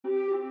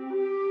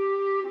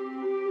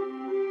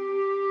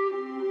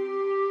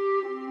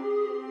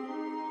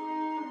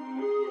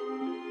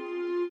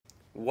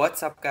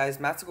What's up, guys?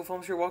 Matsical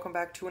Films here. Welcome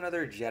back to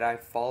another Jedi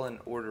Fallen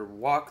Order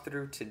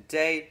walkthrough.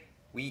 Today,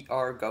 we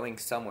are going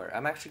somewhere.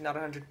 I'm actually not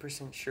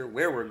 100% sure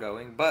where we're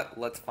going, but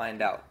let's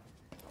find out.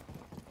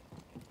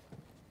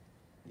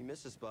 You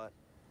missed a spot.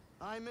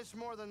 I miss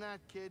more than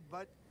that, kid,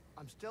 but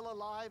I'm still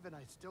alive and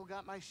I still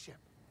got my ship.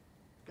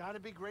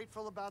 Gotta be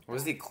grateful about that.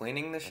 Was he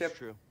cleaning the ship? That's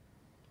true.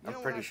 I'm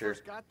pretty sure. When I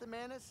first got the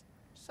Manus,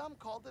 some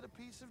called it a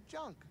piece of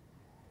junk.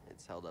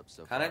 It's held up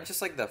so Kind far. of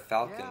just like the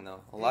Falcon, though.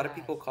 A lot of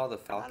people call the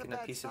Falcon a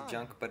piece of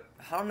junk, but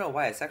I don't know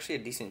why. It's actually a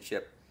decent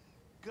ship.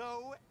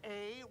 Go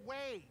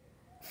away.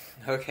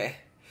 Okay.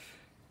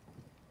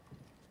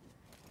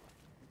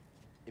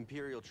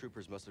 Imperial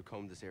troopers must have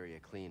combed this area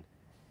clean.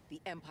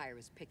 The Empire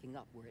is picking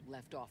up where it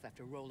left off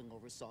after rolling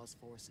over Saw's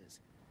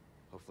forces.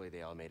 Hopefully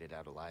they all made it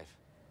out alive.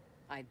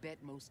 I bet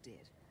most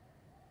did.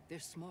 They're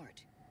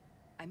smart.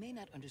 I may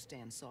not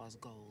understand Saw's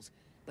goals,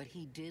 but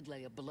he did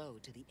lay a blow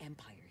to the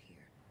Empire here.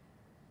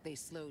 They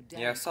slowed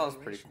down. Yeah, Saw's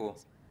pretty cool.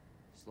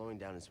 Slowing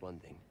down is one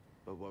thing,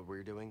 but what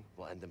we're doing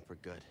will end them for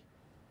good.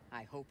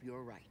 I hope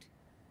you're right.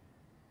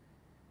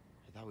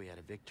 I thought we had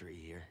a victory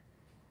here.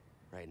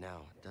 Right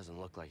now, it doesn't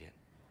look like it.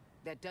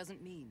 That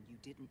doesn't mean you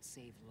didn't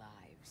save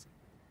lives.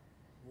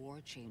 War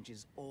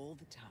changes all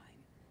the time.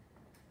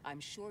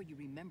 I'm sure you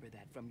remember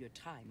that from your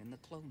time in the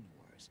Clone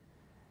Wars.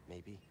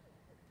 Maybe.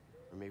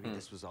 Or maybe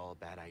this was all a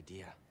bad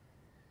idea.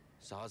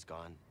 Saw's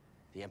gone.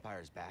 The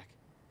Empire's back.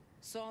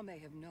 Saw may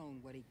have known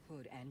what he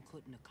could and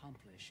couldn't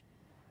accomplish.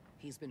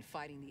 He's been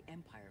fighting the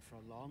Empire for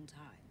a long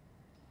time.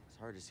 It's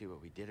hard to see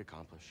what we did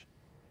accomplish.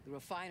 The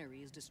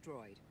refinery is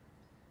destroyed.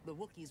 The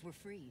Wookiees were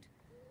freed.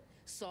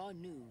 Saw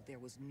knew there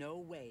was no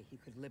way he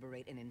could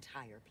liberate an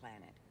entire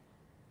planet.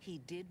 He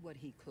did what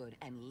he could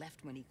and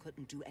left when he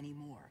couldn't do any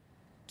more.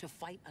 To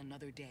fight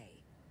another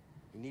day.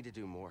 We need to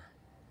do more.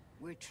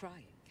 We're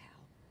trying,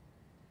 Cal.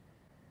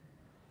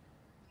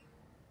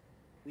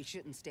 We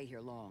shouldn't stay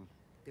here long.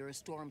 There are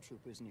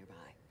stormtroopers nearby.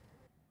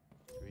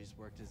 Reese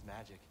worked his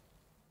magic.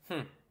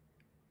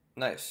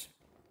 Nice.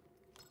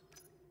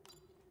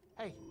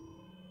 Hey,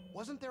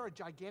 wasn't there a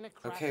gigantic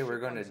crash Okay, we're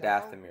ship going to on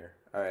Zepho? Dathomir.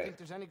 Alright. Think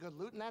there's any good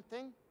loot in that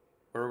thing?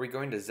 Or are we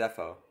going to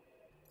Zepho?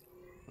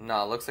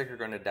 Nah, looks like we're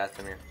going to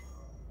Dathomir.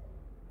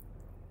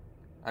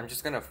 I'm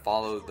just going to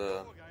follow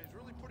the... Guy's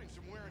really putting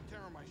some wear and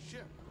tear on my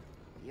ship.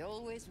 He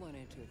always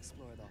wanted to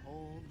explore the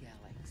whole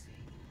galaxy.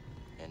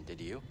 And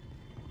did you?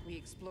 We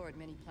explored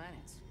many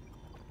planets.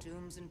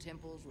 Tombs and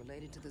temples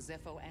related to the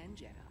Zepho and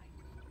Jedi.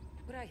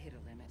 But I hit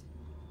a limit.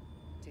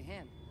 To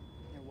him,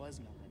 there was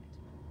no limit.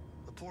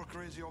 The poor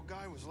crazy old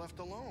guy was left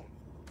alone.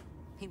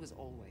 He was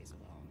always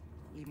alone,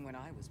 even when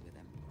I was with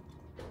him.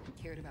 He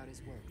cared about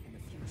his work and the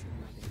future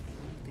more than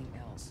anything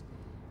else.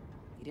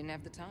 He didn't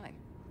have the time.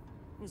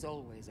 He was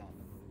always on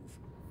the move.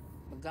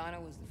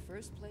 Morgana was the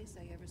first place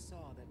I ever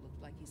saw that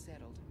looked like he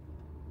settled.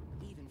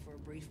 Even for a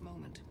brief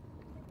moment.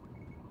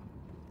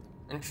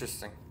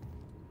 Interesting.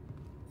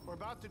 We're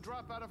about to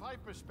drop out of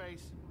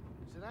hyperspace.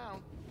 Sit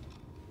down.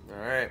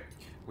 Alright.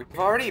 We've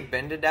already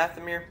been to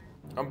Dathomir.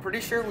 I'm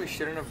pretty sure we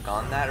shouldn't have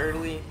gone that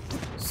early.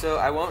 So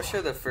I won't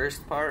show the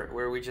first part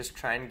where we just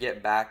try and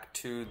get back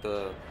to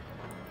the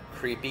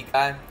creepy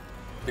guy.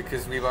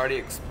 Because we've already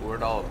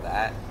explored all of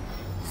that.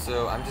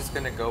 So I'm just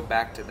going to go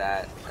back to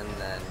that and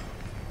then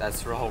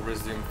that's where I'll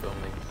resume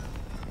filming.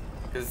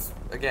 Because,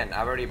 again,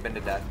 I've already been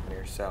to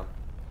Dathomir, so...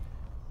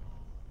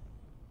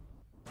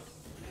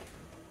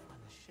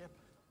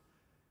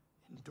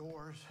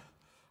 Doors,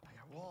 I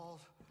got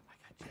walls, I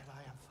got Jedi,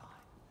 I'm fine.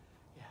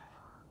 Yeah.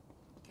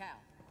 Cal,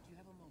 do you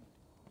have a moment?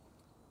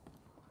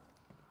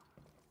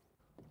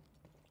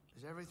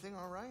 Is everything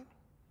all right?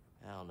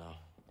 Hell no.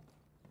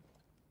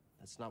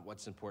 That's not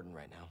what's important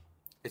right now.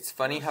 It's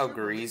funny how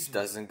Grease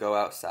doesn't go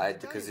outside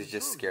because he's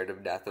just scared of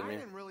I Dathomir.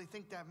 didn't really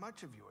think that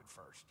much of you at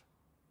first.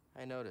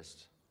 I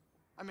noticed.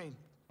 I mean,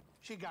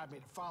 she got me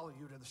to follow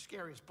you to the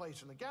scariest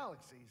place in the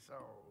galaxy, so,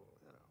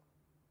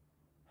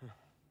 you know.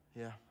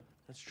 Yeah,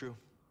 that's true.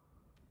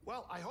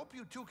 Well, I hope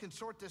you two can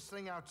sort this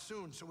thing out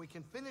soon so we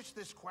can finish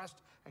this quest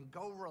and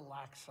go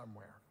relax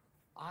somewhere.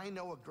 I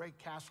know a great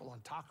castle on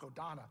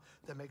Takodana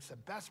that makes the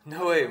best...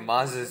 No way,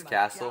 Maz's in the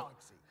castle.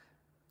 galaxy.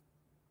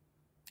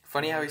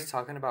 Funny how he's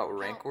talking about Now,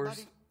 rancors.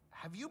 buddy,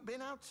 have you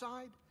been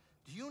outside?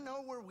 Do you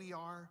know where we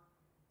are?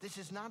 This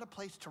is not a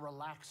place to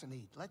relax and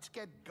eat. Let's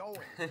get going.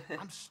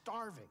 I'm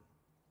starving.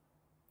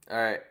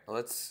 Alright,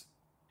 let's...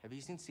 Have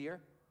you seen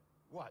Seer?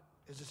 What?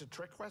 Is this a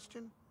trick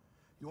question?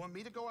 You want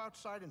me to go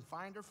outside and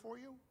find her for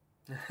you?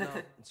 No,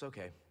 it's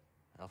okay.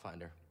 I'll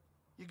find her.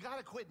 You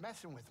gotta quit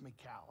messing with me,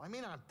 Cal. I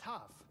mean, I'm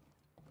tough,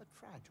 but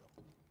fragile.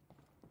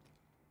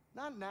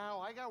 Not now.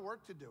 I got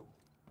work to do.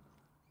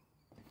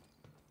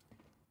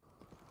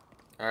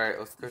 Alright,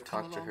 let's go We've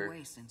come talk a to long her.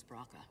 way since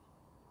Braca,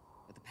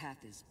 but the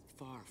path is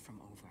far from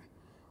over.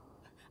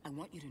 I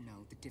want you to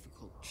know the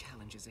difficult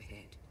challenges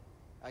ahead.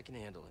 I can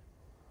handle it.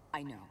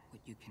 I know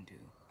what you can do.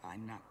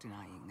 I'm not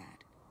denying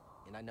that.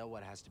 And I know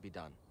what has to be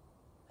done.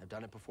 I've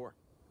done it before.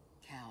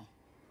 Cal,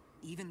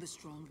 even the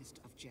strongest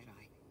of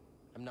Jedi.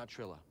 I'm not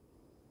Trilla.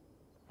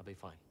 I'll be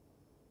fine.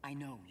 I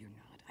know you're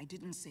not. I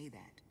didn't say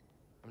that.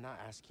 I'm not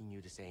asking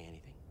you to say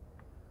anything.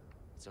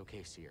 It's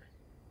okay, Seer.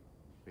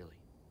 Really.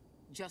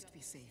 Just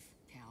be safe,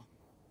 Cal.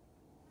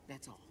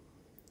 That's all.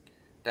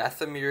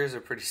 Dathomir is a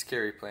pretty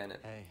scary planet.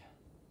 Hey,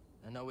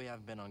 I know we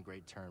haven't been on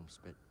great terms,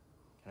 but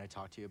can I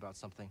talk to you about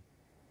something?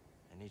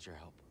 I need your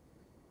help.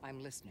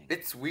 I'm listening.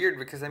 It's weird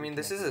because, I mean,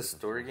 this is a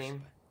story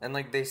game, and,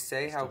 like, they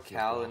say how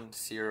Cal and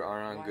Seer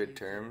are on good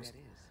terms,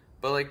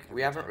 but, like,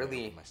 we haven't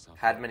really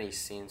had many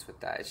scenes with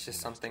that. It's just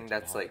something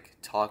that's, like,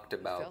 talked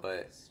about,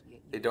 but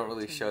they don't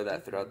really show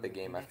that throughout the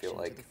game, I feel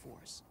like.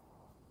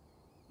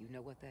 You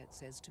know what that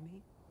says to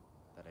me?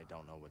 That I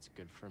don't know what's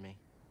good for me?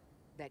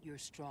 That you're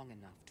strong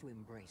enough to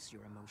embrace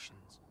your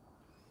emotions.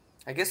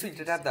 I guess we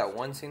did have that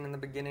one scene in the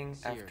beginning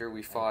after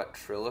we fought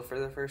Trilla for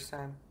the first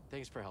time.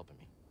 Thanks for helping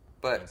me.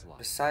 But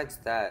besides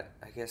that,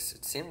 I guess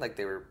it seemed like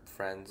they were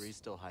friends. Were you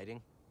still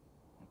hiding?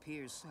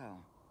 Appears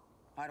so.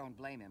 I don't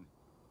blame him.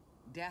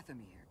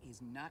 Dathomir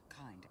is not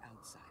kind to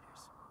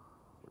outsiders.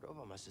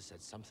 Cordova must have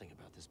said something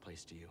about this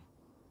place to you.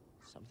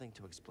 Something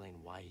to explain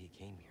why he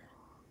came here.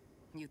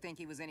 You think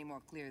he was any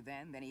more clear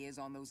then than he is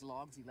on those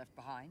logs he left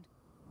behind?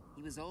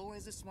 He was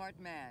always a smart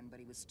man, but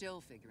he was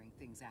still figuring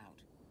things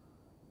out.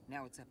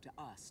 Now it's up to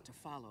us to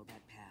follow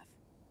that path.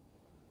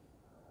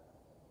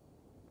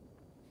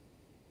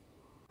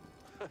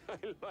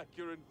 I like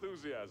your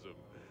enthusiasm.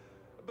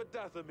 But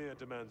Dathomir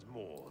demands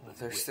more.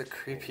 There's the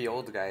creepy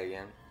old guy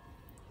again.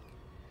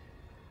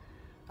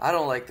 I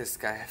don't like this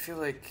guy. I feel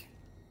like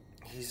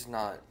he's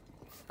not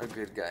a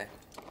good guy.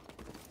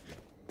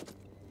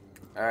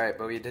 Alright,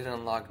 but we did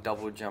unlock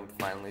double jump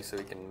finally, so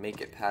we can make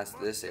it past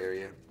this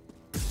area.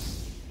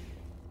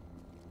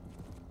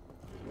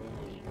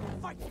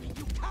 Fight me,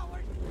 you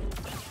coward!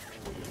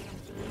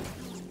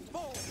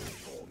 Fall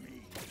for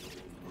me.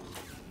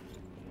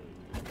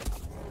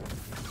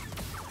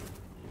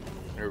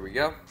 There we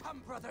go.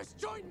 Come, brothers,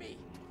 join me!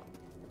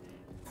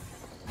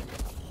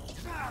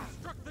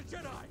 Struck the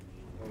Jedi!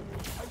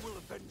 I will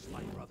avenge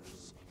my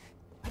brothers.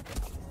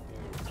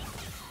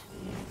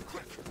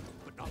 Quick,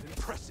 but not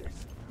impressive.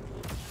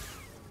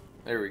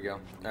 There we go.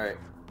 Alright.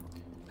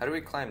 How do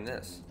we climb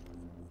this?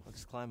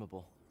 Looks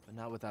climbable, but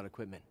not without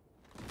equipment.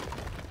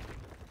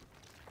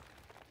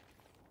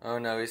 Oh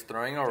no, he's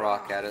throwing a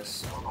rock at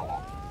us.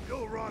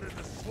 You'll rot in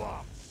the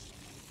swamps.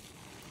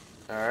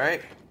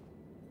 Alright.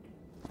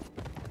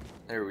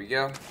 There we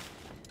go.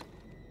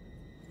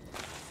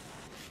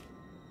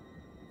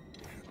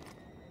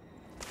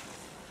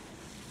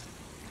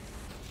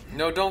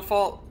 No, don't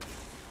fall.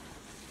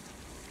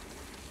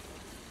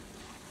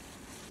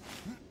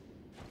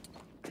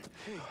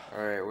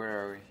 Alright, where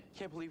are we?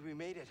 Can't believe we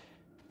made it.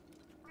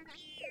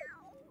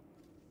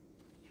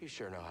 You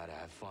sure know how to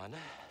have fun.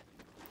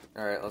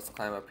 Alright, let's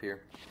climb up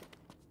here.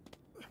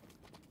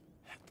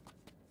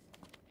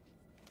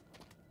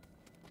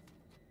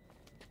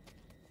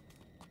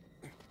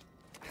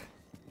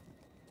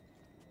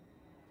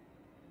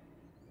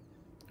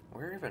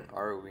 Where even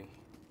are we?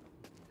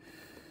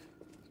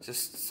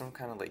 Just some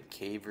kind of like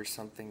cave or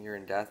something here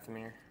in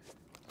Dathomir?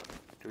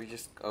 Do we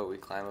just... oh, we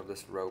climb up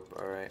this rope,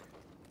 alright.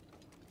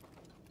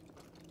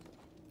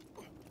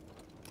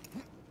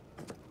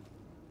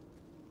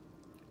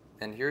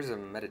 And here's a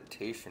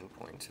meditation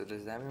point, so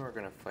does that mean we're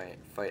gonna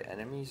fight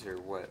enemies or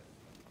what?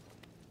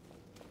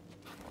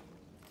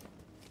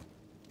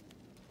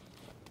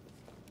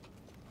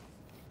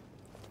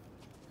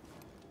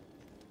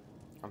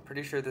 I'm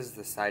pretty sure this is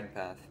the side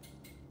path.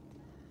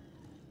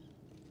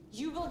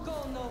 You will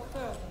go no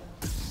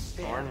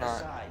further. Or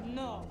not.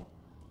 No.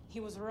 He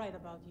was right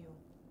about you.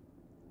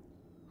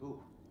 Who?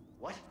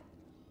 What?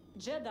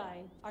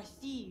 Jedi are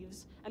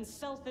thieves and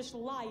selfish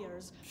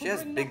liars She who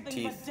has bring big nothing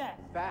teeth. but death.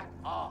 Back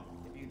off.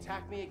 If you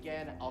attack me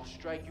again, I'll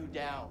strike you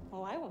down.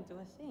 Oh, I won't do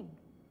a thing.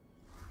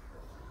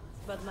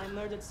 But my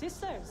murdered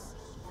sisters.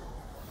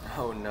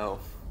 Oh no.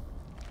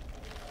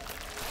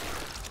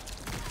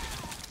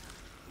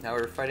 Now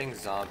we're fighting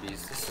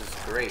zombies. This is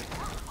great.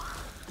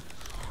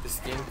 This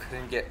game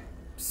couldn't get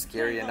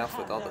scary enough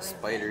with all the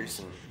spiders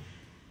and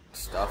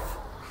stuff.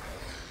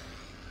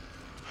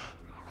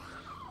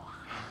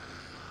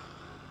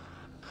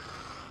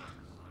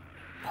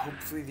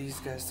 Hopefully these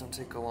guys don't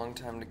take a long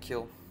time to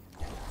kill.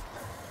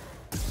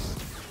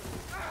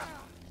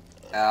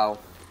 Ow.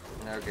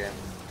 Okay.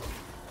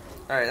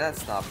 Alright,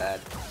 that's not bad.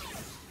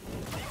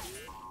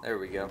 There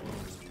we go.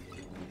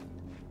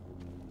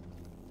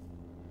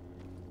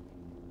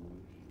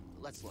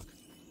 Let's look.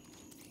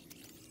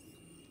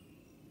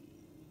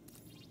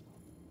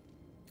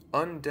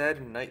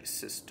 Undead Night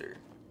Sister.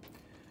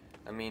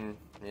 I mean,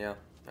 yeah.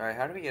 Alright,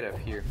 how do we get up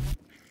here?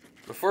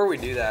 Before we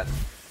do that,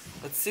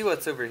 let's see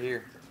what's over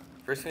here.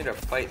 First we need to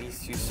fight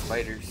these two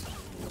spiders.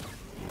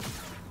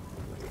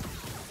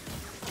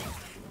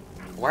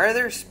 Why are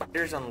there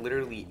spiders on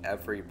literally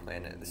every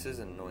planet? This is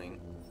annoying.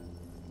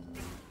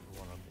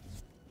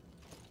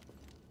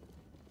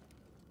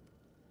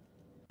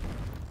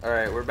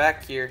 Alright, we're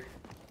back here.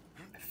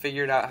 I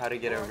figured out how to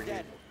get over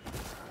here.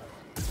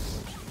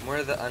 More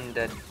of the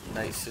undead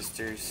Night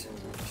Sisters.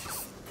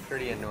 She's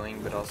pretty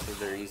annoying, but also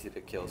they're easy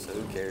to kill, so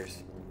who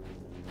cares?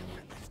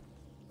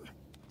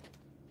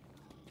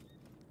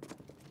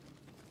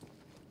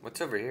 What's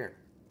over here?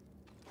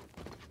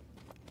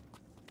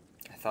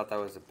 I thought that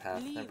was a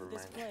path. Leave Never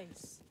this mind.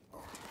 place.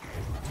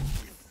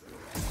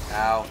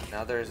 Ow.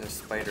 Now there's a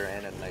spider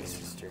and a night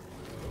sister.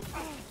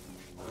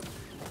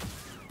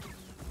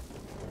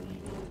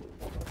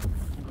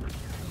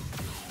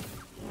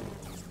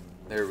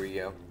 There we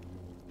go.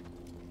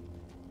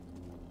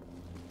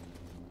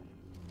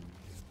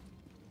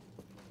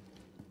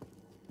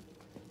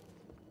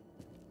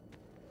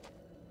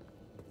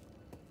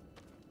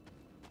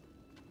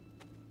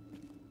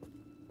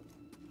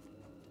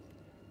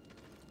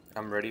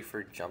 I'm ready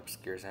for jump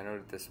scares. I know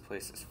that this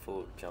place is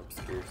full of jump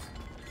scares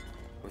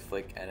with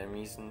like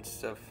enemies and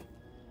stuff.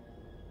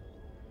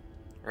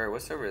 Alright,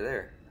 what's over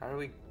there? How do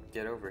we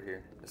get over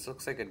here? This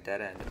looks like a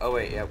dead end. Oh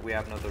wait, yeah, we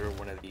have another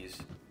one of these.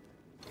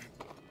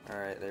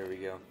 Alright, there we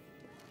go.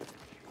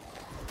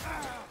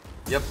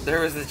 Yep,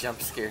 there was a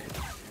jump scare.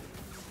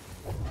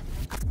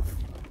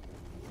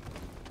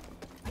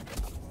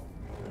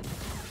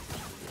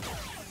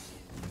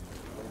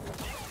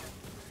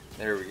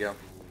 There we go.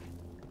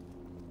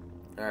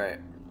 Alright.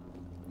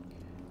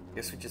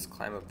 Guess we just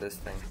climb up this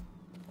thing.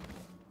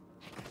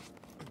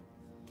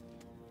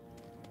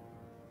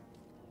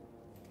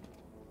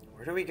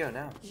 Where do we go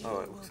now? Oh,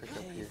 it looks like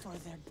up here. For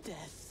their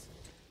death.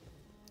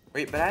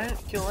 Wait, but I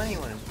didn't kill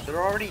anyone.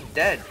 They're already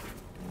dead.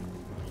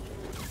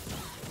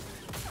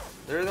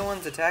 They're the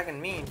ones attacking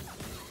me.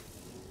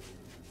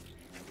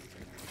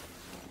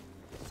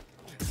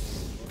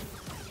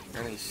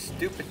 And these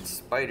stupid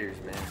spiders,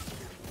 man.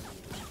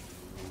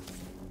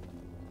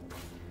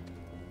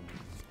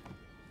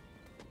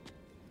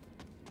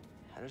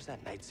 How does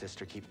that Night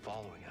Sister keep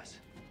following us?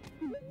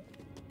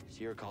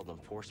 Sierra called them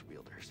force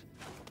wielders,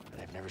 but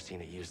I've never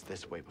seen it used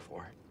this way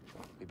before.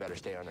 We better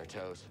stay on our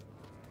toes.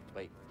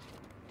 Wait,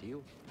 do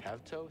you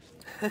have toes?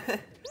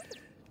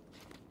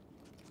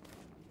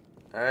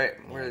 Alright,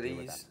 Any where are idea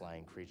what these? that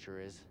flying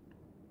creature is?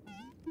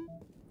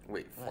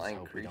 Wait, Let's flying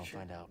hope we don't creature?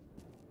 find out.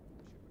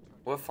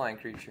 What flying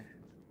creature?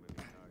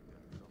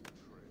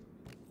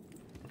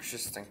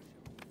 Interesting.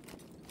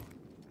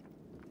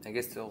 I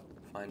guess they'll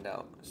find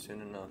out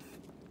soon enough.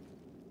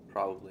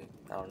 Probably.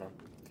 I don't know.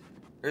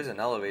 There's an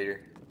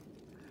elevator.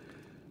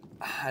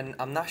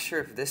 I'm not sure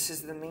if this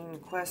is the main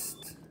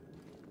quest.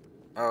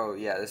 Oh,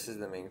 yeah, this is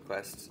the main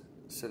quest.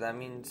 So that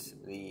means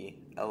the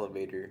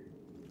elevator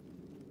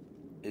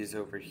is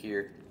over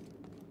here.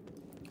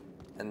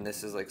 And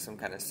this is like some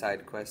kind of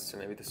side quest, so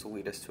maybe this will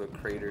lead us to a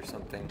crate or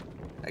something.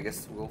 I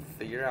guess we'll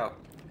figure out.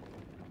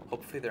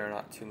 Hopefully there are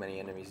not too many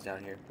enemies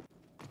down here.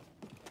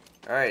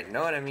 Alright,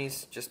 no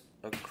enemies, just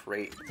a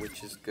crate,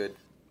 which is good.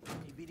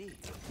 Hey, BD,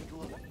 take a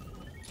look.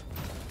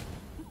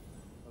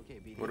 Okay,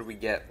 BD. What do we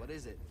get? What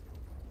is it?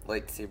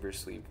 Lightsaber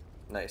sleeve.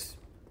 Nice.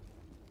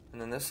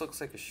 And then this looks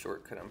like a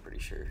shortcut, I'm pretty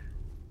sure.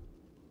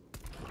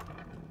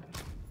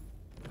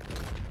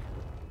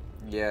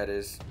 Yeah, it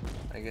is.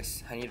 I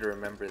guess I need to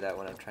remember that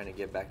when I'm trying to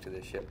get back to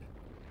the ship.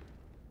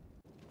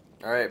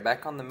 Alright,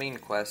 back on the main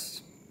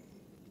quest.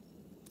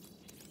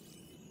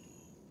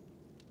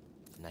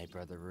 Night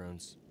Brother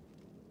runes.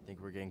 Think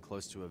we're getting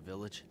close to a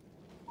village?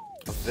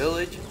 A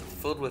village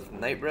filled with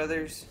night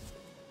brothers?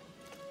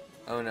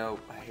 Oh no,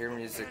 I hear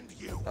music.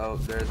 Oh,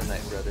 they're the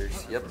night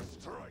brothers. Yep.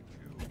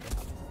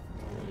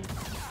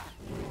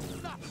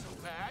 Not so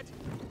bad.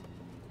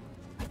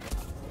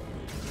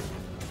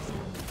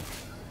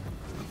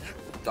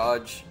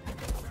 Dodge.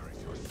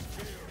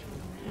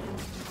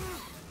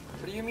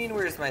 What do you mean,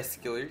 where's my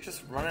skill? You're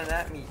just running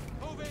at me,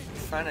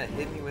 trying to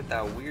hit me with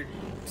that weird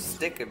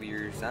stick of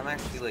yours. I'm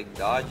actually like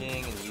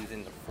dodging and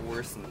using the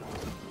force and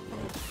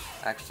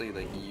actually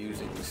like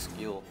using the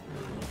skill.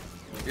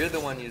 You're the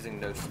one using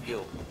no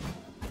skill.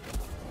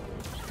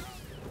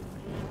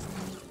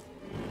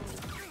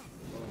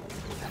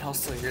 And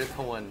also you're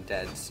the one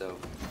dead, so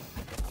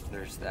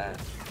there's that.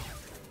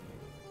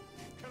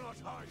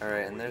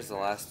 Alright, and there's the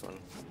last one.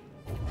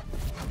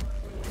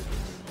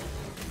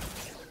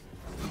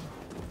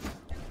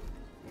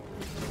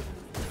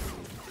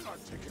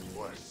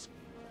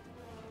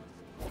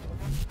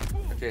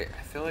 Okay,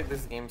 I feel like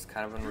this game's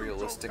kind of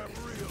unrealistic.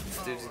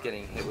 This dude's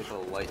getting hit with a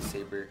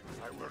lightsaber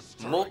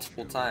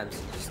multiple times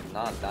and just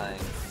not dying.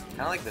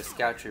 Kind of like the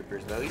scout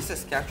troopers, but at least the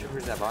scout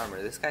troopers have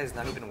armor. This guy's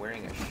not even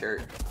wearing a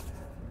shirt.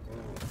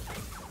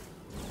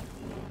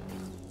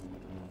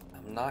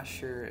 I'm not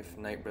sure if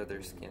Night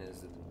Brother skin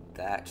is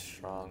that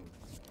strong.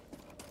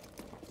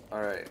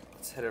 Alright,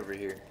 let's head over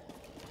here.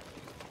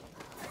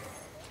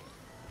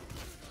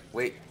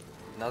 Wait,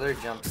 another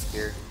jump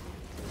scare.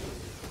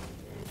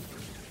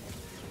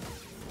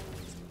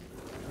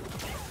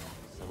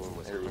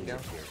 There we go.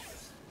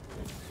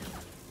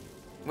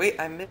 Wait,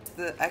 I missed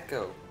the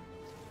echo.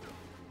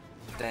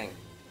 Dang.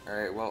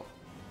 Alright, well,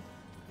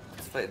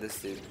 let's fight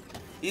this dude.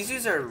 These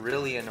dudes are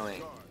really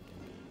annoying.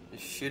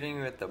 Just shooting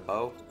you with the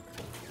bow.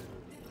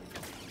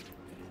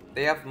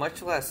 They have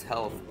much less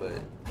health, but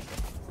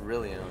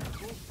really annoying.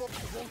 Won't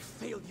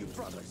fail you,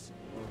 brothers.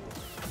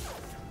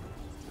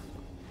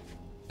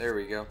 There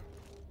we go.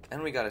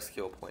 And we got a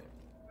skill point.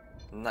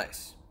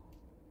 Nice.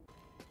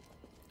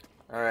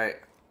 Alright,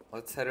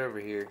 let's head over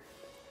here.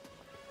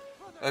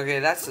 Okay,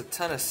 that's a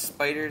ton of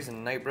spiders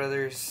and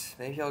nightbrothers.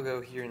 Maybe I'll go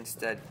here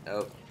instead.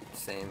 Oh,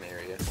 same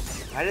area.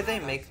 Why did they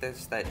make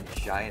this that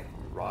giant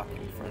rock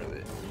in front of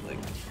it? Like,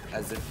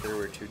 as if there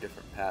were two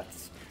different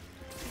paths.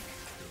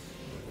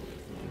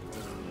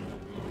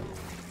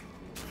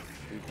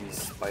 Dude,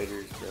 these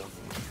spiders, bro.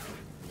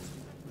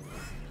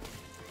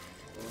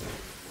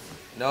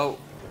 No.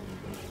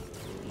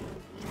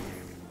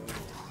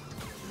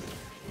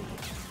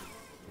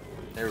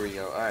 There we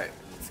go. Alright,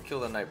 let's kill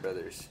the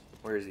nightbrothers.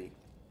 Where is he?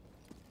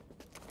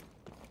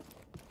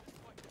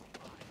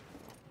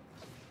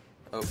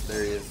 Oh,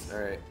 there he is.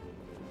 Alright.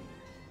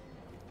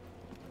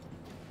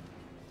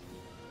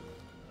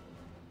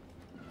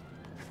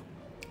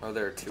 Oh,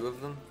 there are two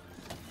of them?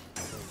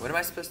 What am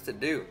I supposed to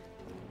do?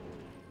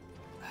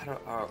 How do...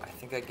 Oh, I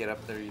think I get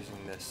up there using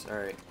this.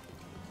 Alright.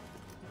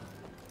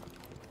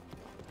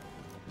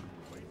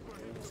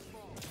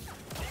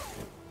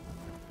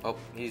 Oh,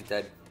 he's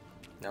dead.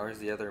 Now where's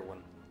the other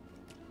one?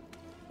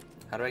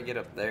 How do I get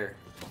up there?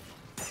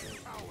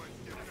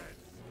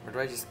 Or do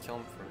I just kill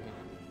him from here?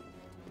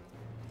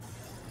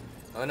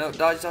 Oh no,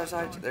 dodge, dodge,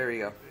 dodge. There we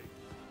go.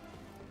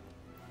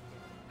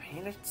 I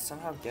need to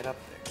somehow get up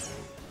there.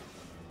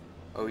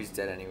 Oh, he's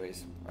dead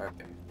anyways. Alright.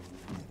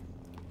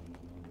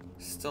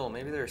 Still,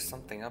 maybe there's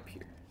something up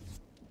here.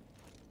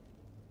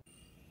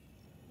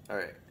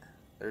 Alright.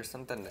 There's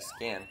something to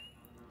scan.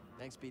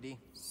 Thanks, BD.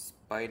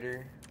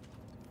 Spider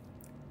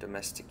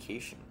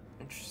domestication.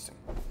 Interesting.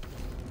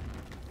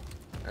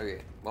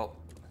 Okay, well,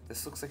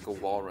 this looks like a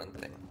wall run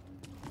thing.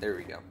 There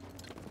we go.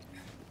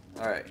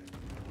 Alright.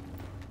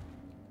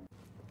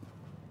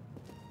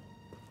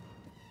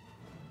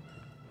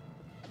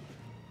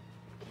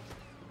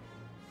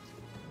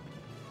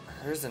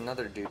 There's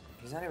another dude.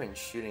 He's not even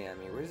shooting at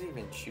me. Where's he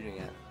even shooting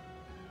at?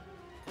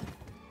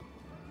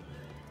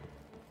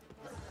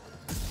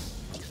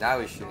 Now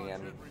he's shooting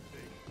at me.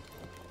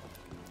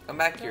 Come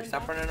back here.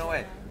 Stop running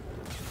away.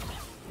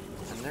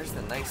 And there's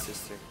the night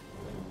sister.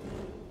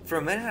 For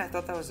a minute, I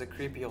thought that was a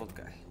creepy old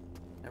guy.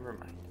 Never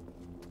mind.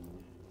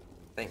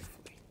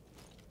 Thankfully.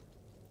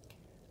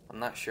 I'm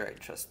not sure I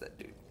trust that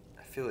dude.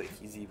 I feel like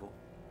he's evil.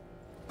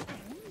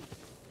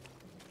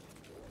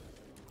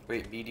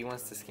 Wait, BD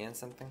wants to scan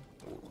something?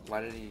 Why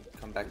did he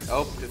come back?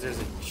 Oh, because there's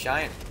a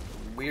giant,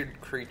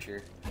 weird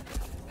creature.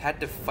 Had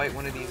to fight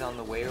one of these on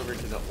the way over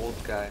to the old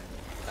guy.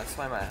 That's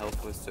why my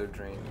health was so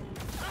drained.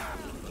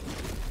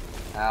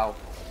 Ow.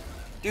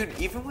 Dude,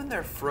 even when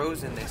they're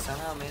frozen, they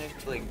somehow manage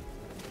to, like,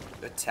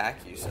 attack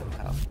you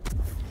somehow.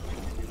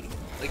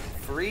 Like,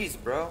 freeze,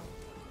 bro.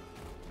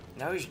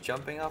 Now he's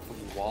jumping off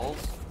of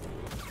walls.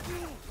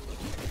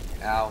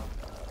 Ow.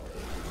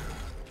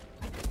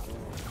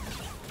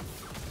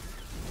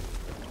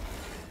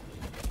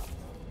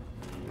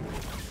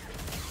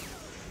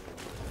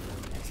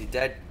 Is he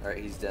dead?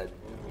 Alright, he's dead.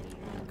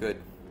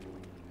 Good.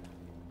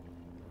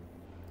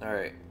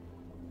 Alright.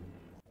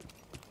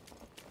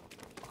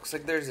 Looks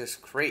like there's this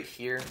crate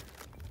here.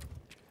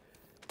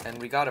 And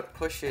we gotta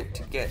push it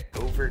to get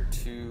over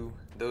to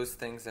those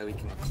things that we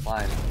can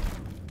climb.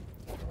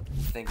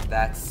 I think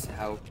that's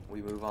how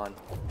we move on.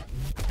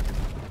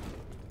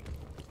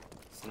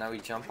 So now we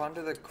jump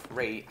onto the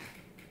crate.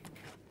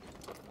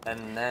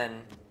 And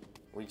then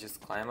we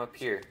just climb up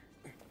here.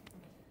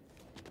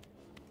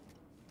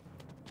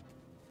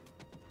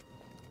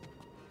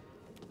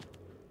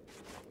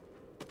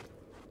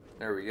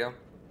 There we go.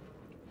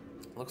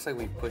 Looks like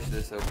we push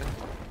this open.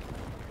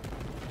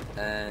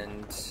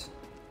 And is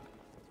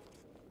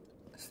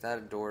that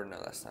a door?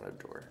 No, that's not a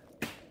door.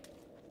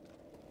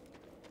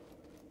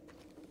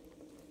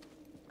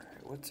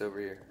 Alright, what's over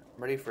here?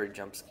 I'm ready for a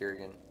jump scare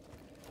again.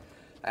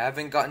 I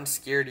haven't gotten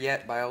scared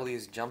yet by all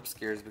these jump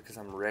scares because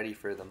I'm ready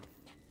for them.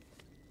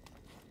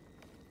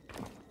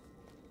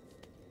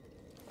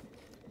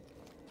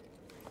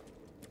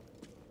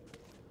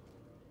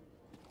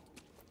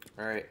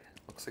 Alright.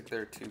 Looks like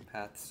there are two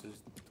paths,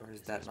 or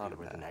is that not a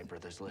where path? the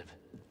nightbrothers live?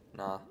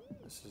 Nah,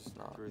 this is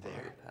not Through one of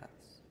there. the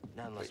paths.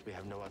 Not unless we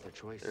have no other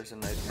choice. There's a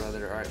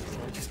nightbrother. Alright,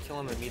 can we just kill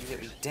him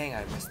immediately? Dang,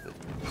 I missed the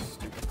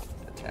stupid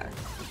attack.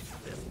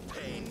 This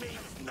pain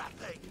means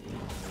nothing.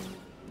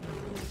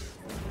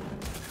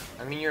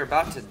 I mean, you're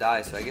about to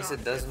die, so I guess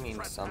it does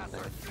mean something.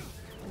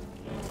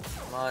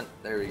 Come on,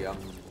 there we go.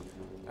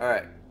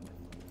 Alright,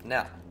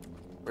 now,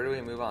 where do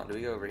we move on? Do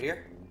we go over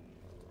here?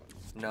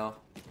 No,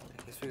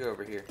 I guess we go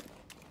over here.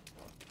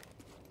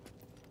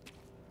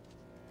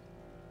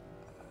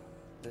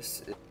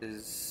 This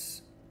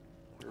is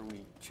where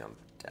we jump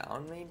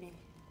down, maybe?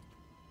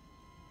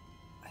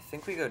 I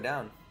think we go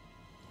down.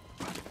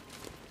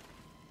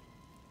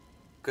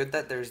 Good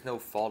that there's no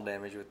fall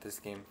damage with this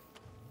game.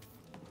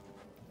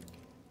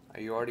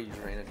 You already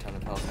drained a ton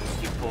of health.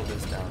 If you pull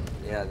this down.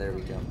 Yeah, there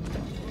we go.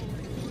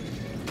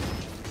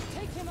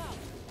 Take him out.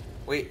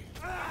 Wait.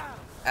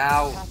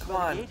 Ow, come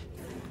on.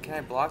 Can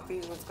I block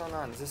these? What's going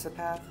on? Is this a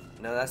path?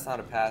 No, that's not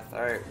a path.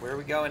 Alright, where are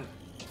we going?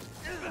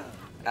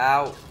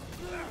 Ow.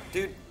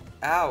 Dude,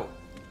 ow.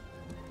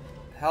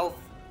 Health.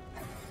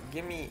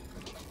 Give me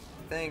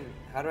thing.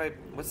 How do I...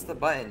 What's the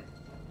button?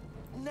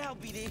 Now,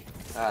 BD.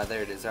 Ah,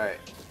 there it is. Alright.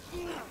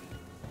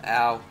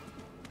 Ow.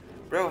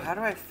 Bro, how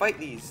do I fight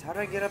these? How do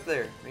I get up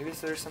there? Maybe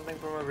there's something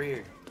from over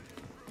here.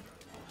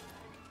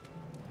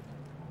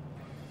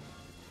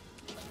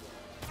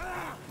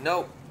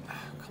 No.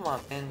 Come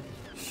on, man.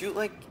 Shoot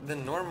like the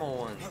normal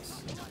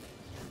ones.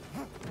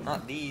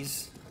 Not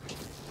these.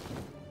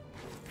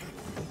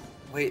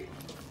 Wait.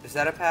 Is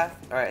that a path?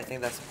 Alright, I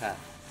think that's a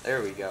path.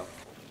 There we go.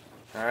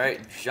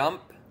 Alright,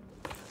 jump.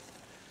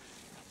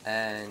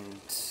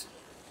 And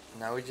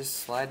now we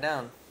just slide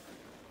down.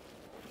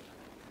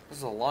 This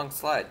is a long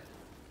slide.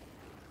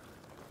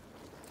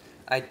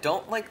 I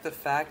don't like the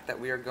fact that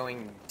we are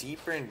going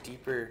deeper and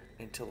deeper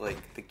into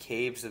like the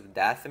caves of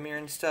Dathomir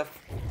and stuff.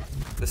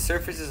 The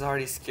surface is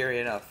already scary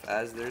enough,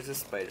 as there's a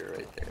spider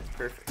right there.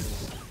 Perfect.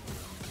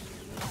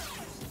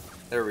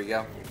 There we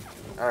go.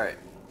 Alright.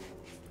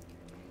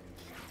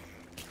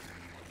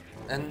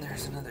 And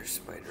there's another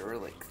spider, or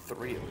like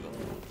 3 of them.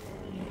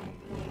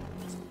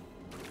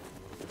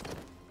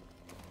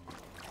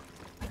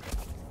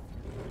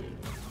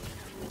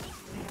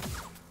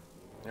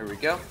 There we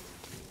go.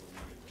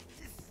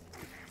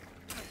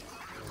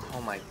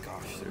 Oh my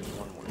gosh, there's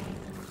one more.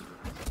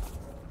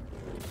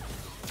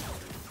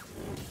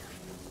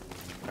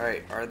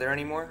 Alright, are there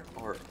any more?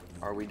 Or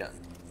are we done?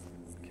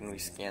 Can we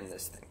scan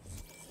this thing?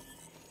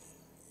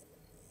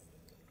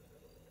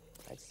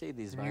 I'd say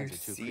these vines are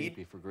too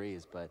creepy for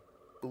Grease, but...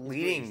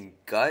 Bleeding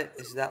gut?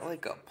 Is that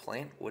like a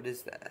plant? What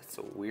is that? That's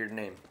a weird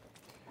name.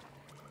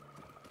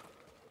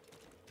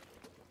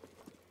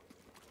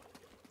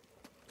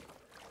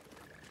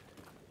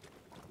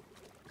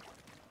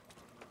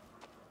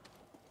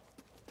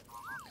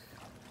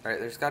 Alright,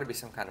 there's got to be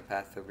some kind of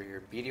path over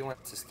here. BD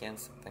wants to scan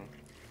something.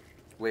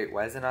 Wait,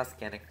 why is it not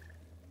scanning?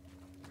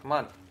 Come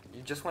on,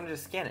 you just wanted to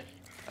scan it.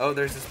 Oh,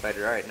 there's a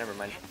spider. Alright, never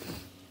mind.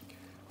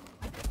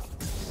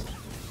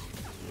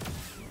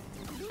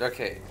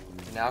 Okay,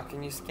 now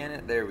can you scan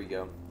it? There we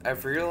go.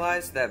 I've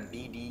realized that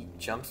BD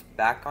jumps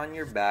back on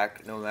your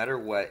back no matter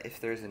what if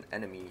there's an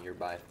enemy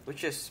nearby,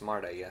 which is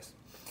smart, I guess.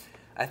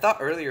 I thought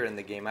earlier in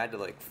the game I had to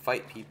like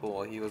fight people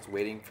while he was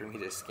waiting for me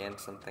to scan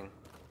something.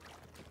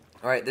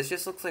 Alright, this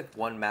just looks like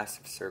one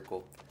massive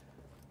circle.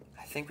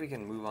 I think we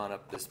can move on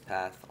up this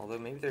path, although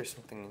maybe there's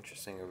something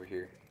interesting over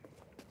here.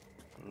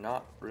 I'm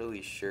not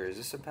really sure. Is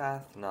this a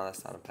path? No,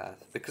 that's not a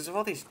path. Because of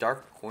all these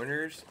dark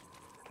corners,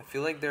 I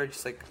feel like there are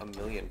just like a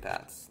million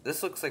paths.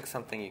 This looks like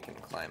something you can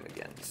climb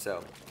again,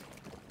 so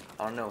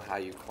I don't know how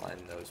you climb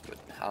those, but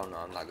I don't know,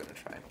 I'm not gonna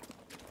try.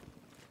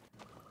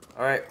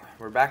 Alright,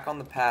 we're back on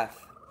the path.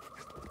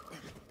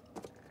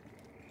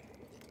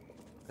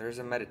 There's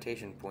a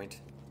meditation point.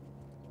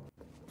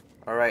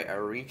 Alright, I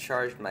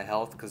recharged my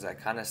health because I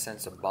kind of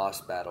sense a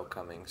boss battle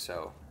coming,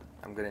 so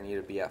I'm going to need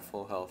to be at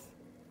full health.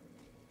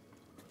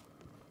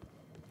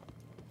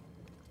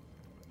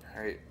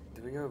 Alright,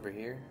 did we go over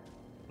here?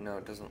 No,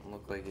 it doesn't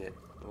look like it.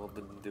 Well,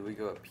 did we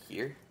go up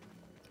here?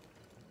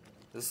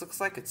 This looks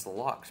like it's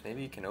locked.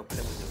 Maybe you can open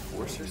it with the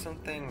force or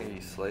something?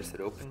 Maybe slice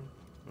it open?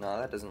 No,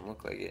 that doesn't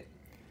look like it.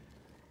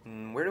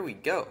 Where do we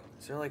go?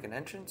 Is there like an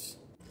entrance?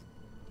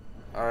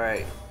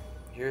 Alright,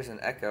 here's an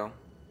echo.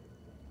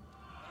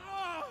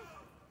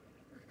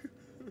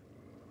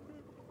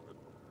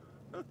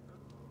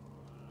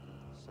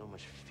 So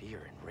much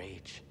fear and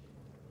rage.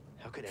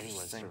 How could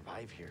anyone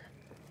survive here?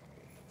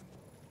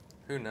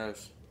 Who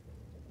knows?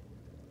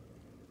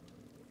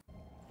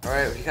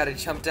 Alright, we gotta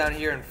jump down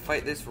here and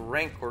fight this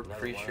rancor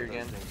creature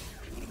again.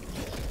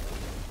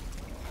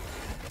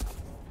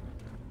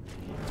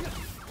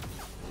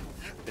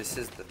 This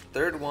is the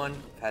 3rd one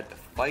I've had to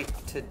fight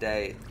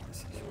today. This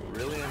is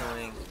really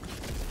annoying.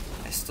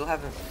 I still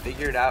haven't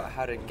figured out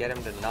how to get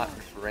him to not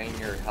drain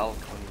your health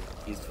when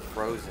he's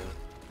frozen.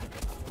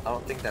 I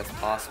don't think that's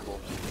possible.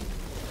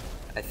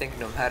 I think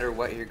no matter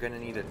what, you're gonna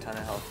need a ton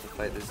of health to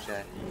fight this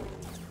guy.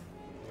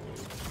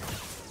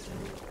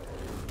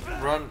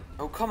 Run.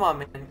 Oh, come on,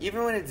 man.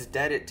 Even when it's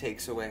dead, it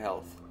takes away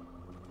health.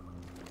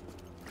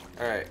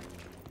 Alright.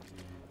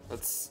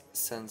 Let's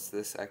sense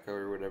this echo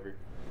or whatever.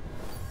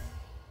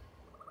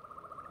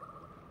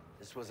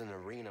 This was an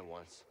arena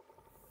once.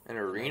 An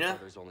arena?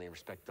 Others only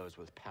respect those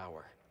with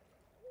power.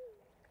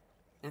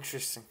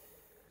 Interesting.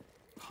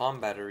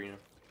 Combat arena.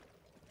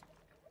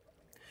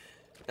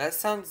 That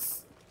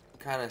sounds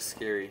kind of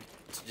scary,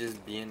 to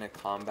just be in a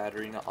combat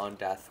arena on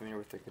Dathomir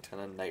with like a ton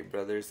of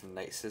nightbrothers and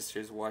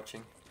nightsisters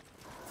watching.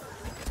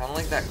 Kind of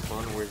like that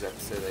Clone Wars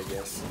episode, I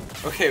guess.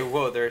 Okay,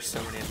 whoa, there are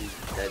so many of these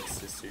dead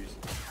sisters.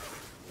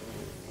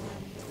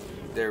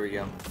 There we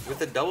go.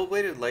 With a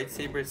double-bladed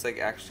lightsaber, it's like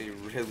actually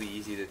really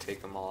easy to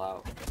take them all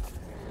out.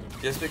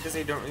 Just because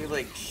they don't really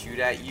like shoot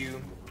at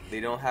you, they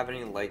don't have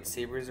any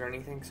lightsabers or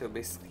anything, so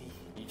basically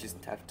you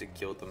just have to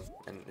kill them,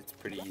 and it's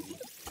pretty easy.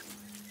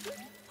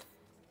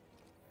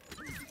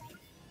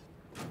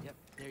 Yep,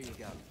 there you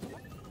go.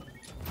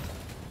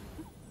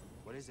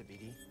 What is it,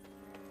 BD?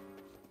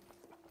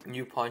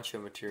 New poncho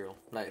material.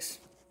 Nice.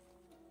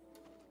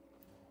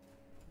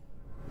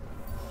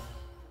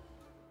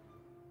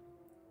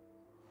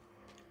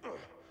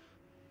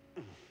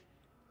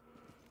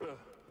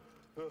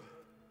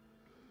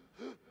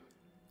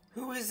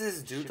 is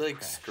this dude Ship like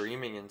crashed.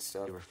 screaming and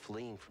stuff? They were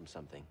fleeing from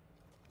something.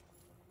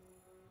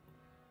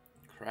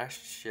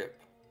 Crashed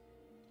ship.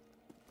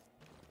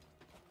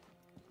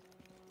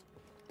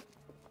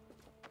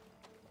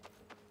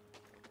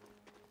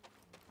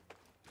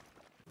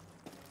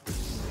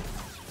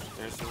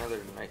 There's another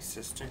night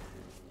sister.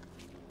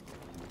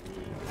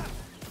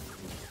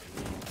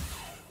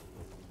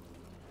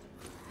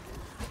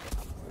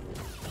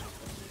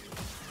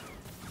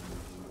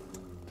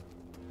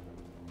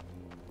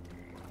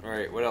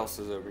 Alright, what else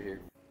is over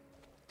here?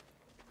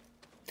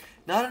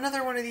 Not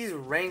another one of these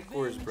rank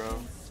wars,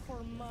 bro.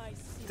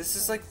 This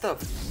is like the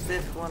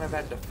 5th one I've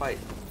had to fight.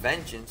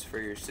 Vengeance for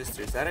your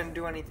sisters. I didn't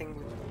do anything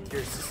with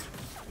your sister.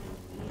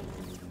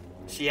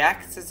 She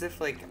acts as if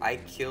like I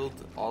killed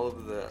all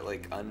of the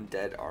like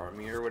undead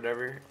army or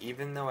whatever,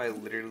 even though I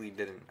literally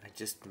didn't. I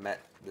just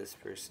met this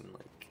person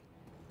like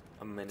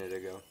a minute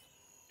ago.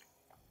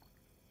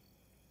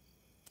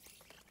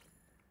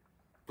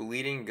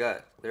 Bleeding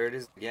gut. There it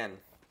is again.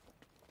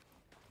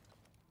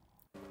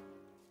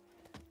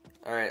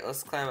 Alright,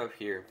 let's climb up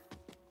here.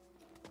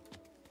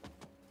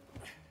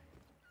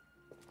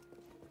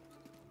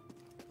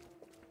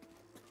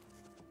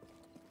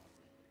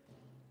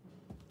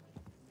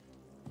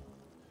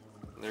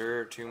 There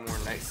are 2 more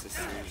night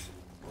sisters.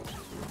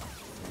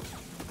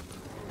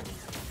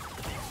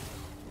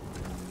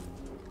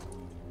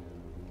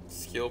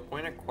 Skill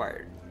point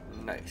acquired.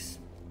 Nice.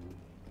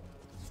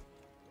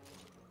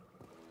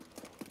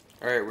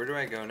 Alright, where do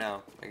I go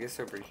now? I guess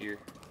over here.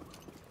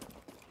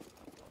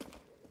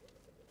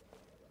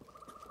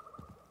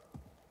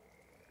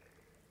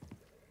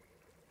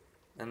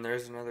 And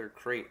there's another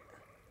crate.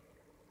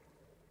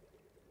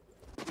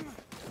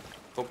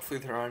 Hopefully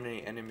there aren't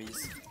any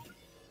enemies.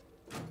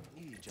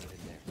 You jump in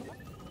there.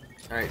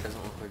 Alright,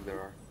 doesn't look like there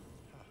are.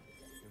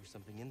 There was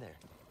something in there.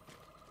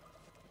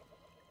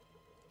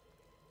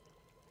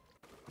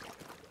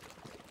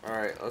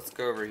 Alright, let's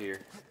go over here.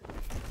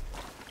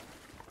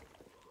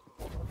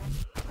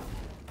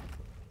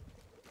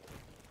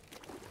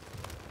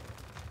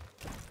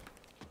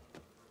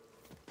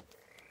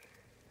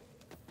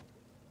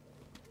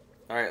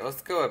 Alright,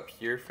 let's go up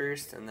here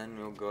first, and then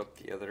we'll go up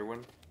the other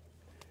one.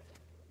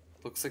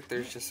 Looks like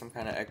there's just some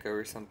kind of echo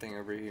or something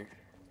over here.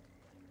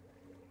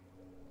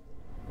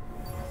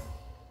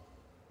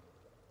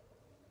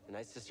 The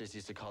Night Sisters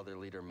used to call their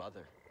leader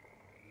Mother.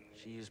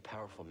 She used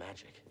powerful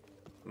magic.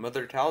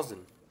 Mother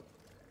Talzin.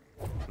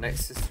 Night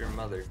Sister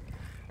Mother.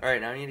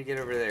 Alright, now I need to get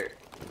over there.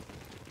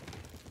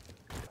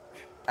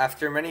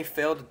 After many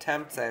failed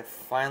attempts, I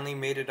finally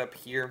made it up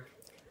here,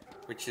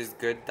 which is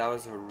good. That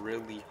was a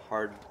really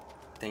hard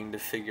thing to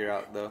figure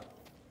out, though.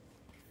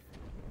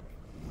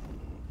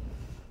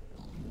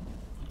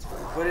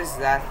 What is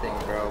that thing,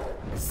 bro?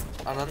 It's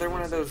another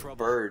one of those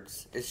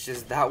birds. It's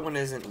just that one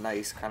isn't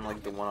nice, kind of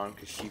like the one on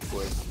Kashyyyk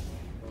was.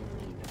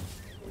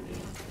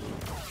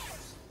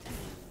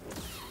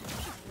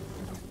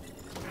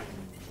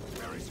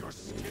 Where is your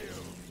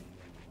skill?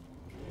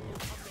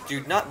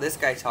 Dude, not this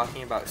guy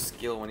talking about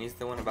skill when he's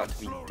the one about to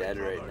be dead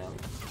right now.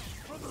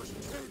 Brothers,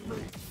 take me.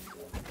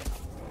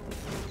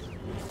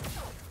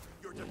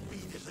 Your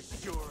defeat is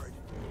assured.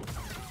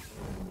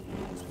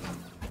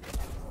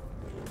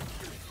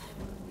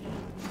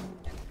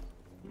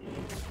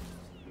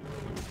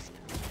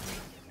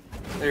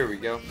 There we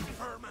go.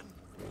 Vermin.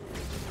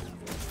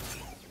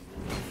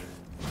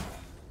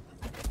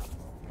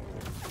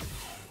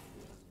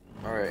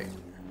 Alright.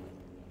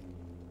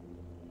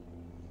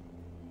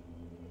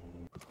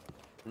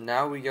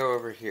 Now we go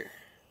over here.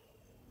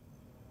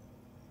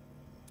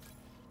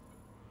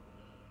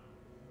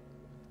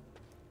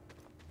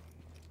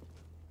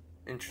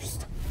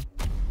 Interesting.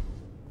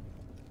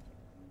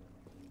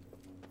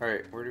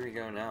 Alright, where do we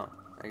go now?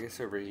 I guess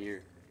over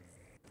here.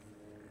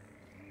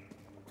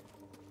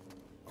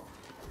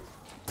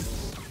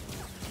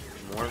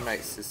 More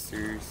Night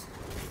Sisters.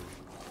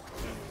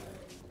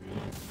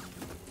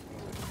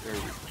 There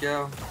we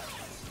go.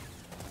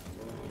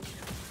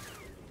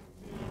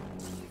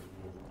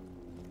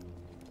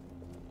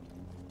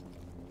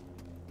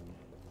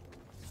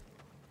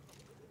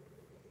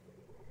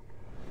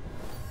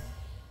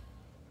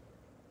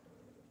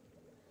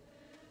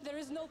 There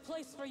is no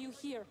place for you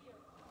here.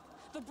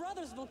 The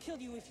brothers will kill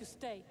you if you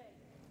stay.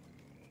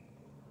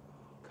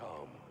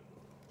 Calm.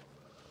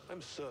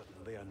 I'm certain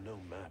they are no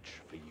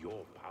match for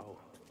your power.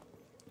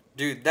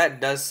 Dude, that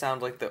does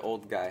sound like the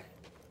old guy.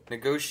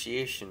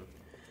 Negotiation.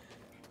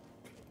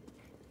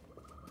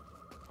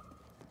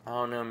 I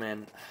don't know,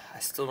 man. I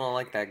still don't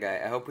like that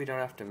guy. I hope we don't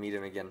have to meet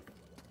him again.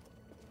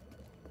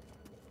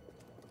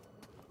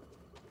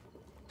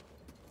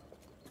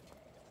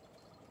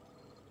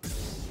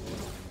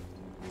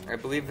 I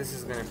believe this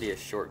is going to be a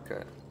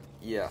shortcut.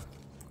 Yeah,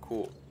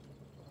 cool.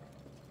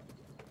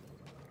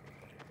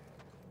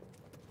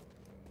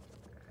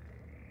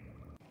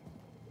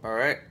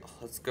 Alright,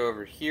 let's go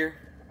over here.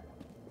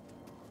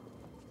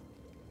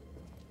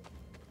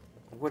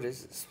 What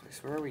is this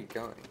place? Where are we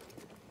going?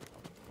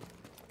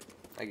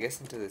 I guess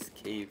into this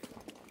cave.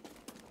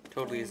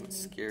 Totally isn't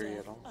scary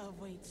at all.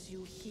 Awaits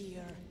you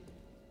here.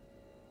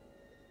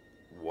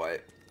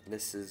 What?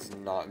 This is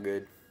not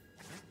good.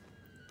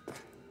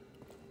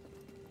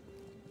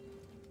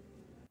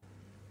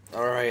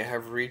 Alright,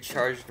 I've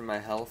recharged my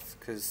health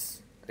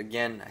because,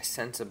 again, I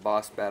sense a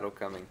boss battle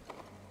coming.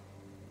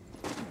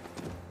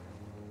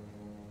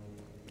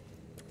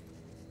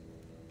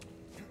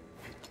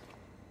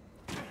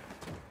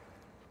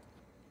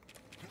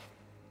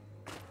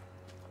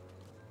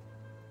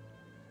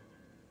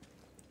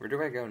 Where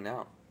do I go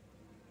now?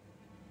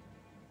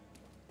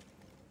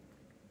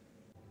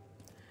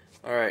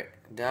 Alright,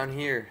 down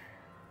here.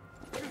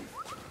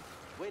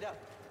 Wait up.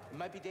 It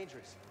might be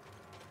dangerous.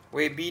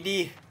 Wait,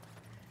 BD.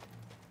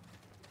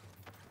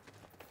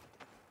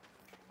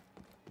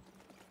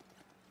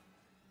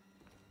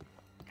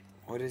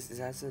 What is this?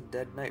 That's a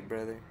dead night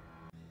brother.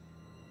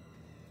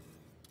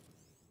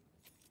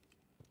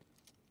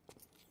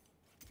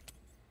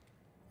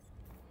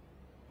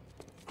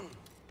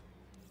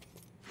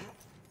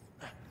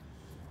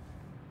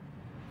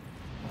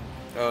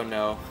 Oh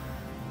no.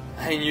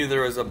 I knew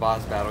there was a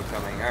boss battle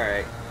coming.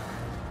 Alright.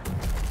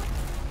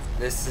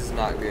 This is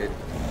not good.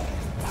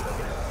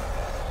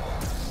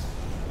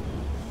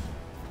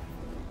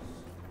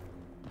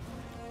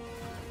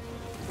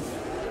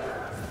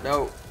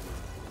 No.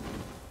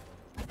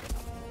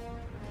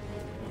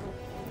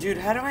 Dude,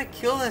 how do I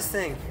kill this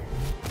thing?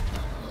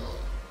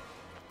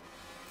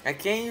 I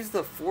can't use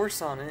the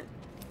force on it.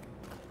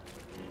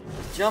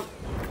 Jump.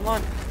 Come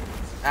on.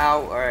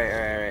 Ow.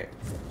 Alright.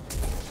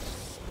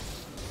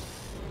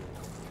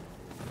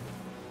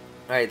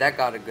 Alright, that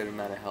got a good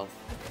amount of health.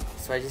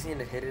 So I just need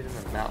to hit it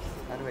in the mouth.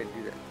 How do I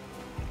do that?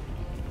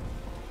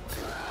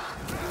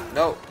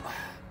 No.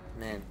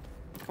 Man.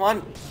 Come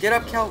on. Get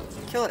up, Cal.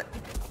 Kill it.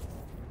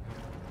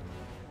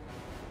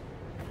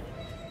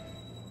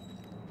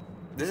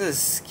 This is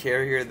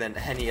scarier than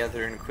any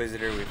other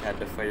Inquisitor we've had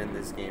to fight in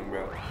this game,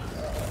 bro.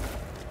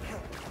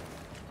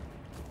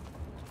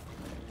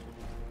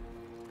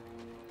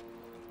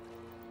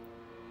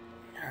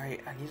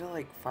 Alright, I need to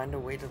like find a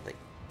way to like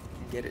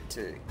get it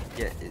to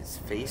get its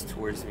face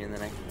towards me and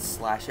then I can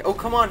slash it. Oh,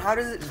 come on, how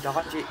does it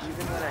dodge it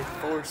even when I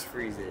force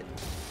freeze it?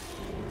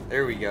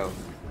 There we go.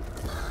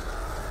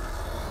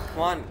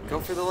 Come on, go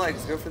for the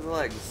legs, go for the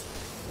legs.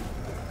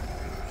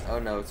 Oh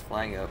no, it's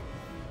flying up.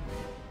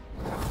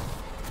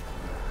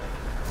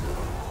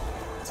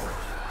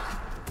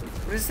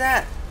 What is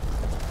that?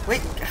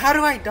 Wait, how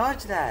do I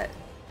dodge that?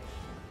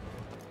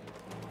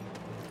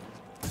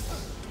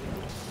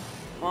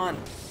 Come on.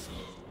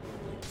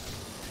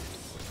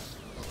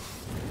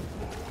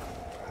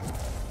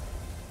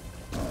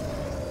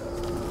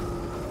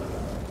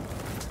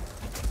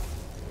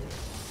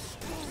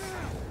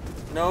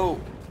 No.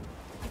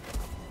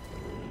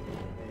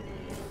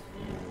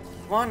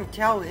 Come on,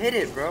 Cal, hit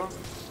it, bro.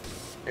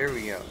 There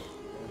we go.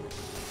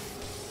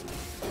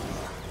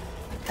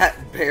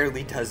 That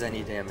barely does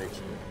any damage.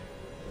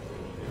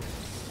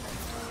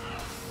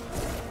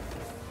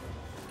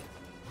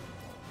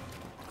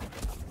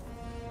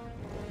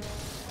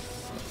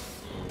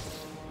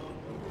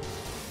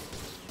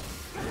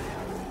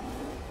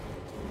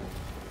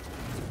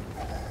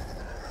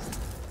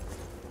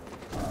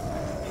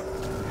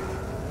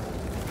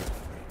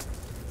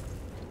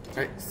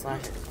 Alright,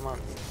 slash it, come on.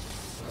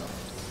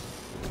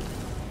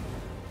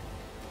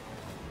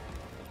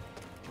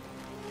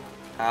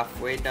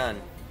 Halfway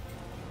done.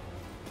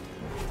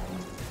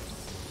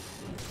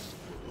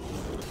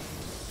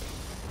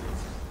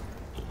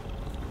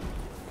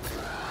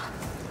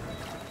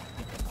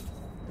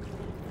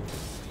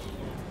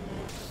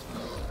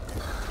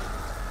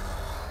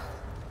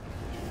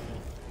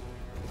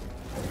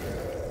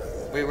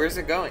 Wait, where's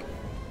it going?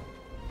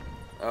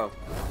 Oh,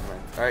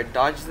 alright,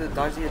 dodge the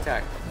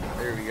attack.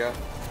 There we go.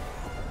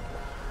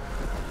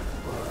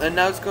 And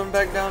now it's going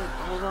back down.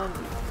 Hold on.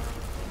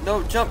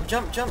 No, jump.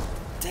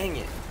 Dang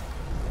it.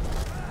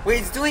 Wait,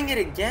 it's doing it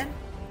again?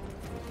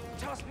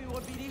 Toss me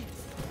one, BD.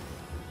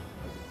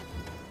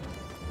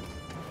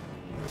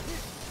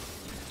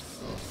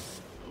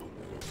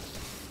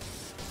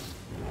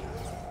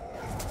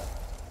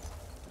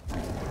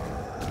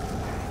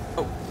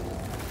 Oh.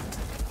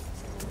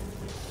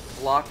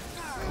 Block.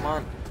 Come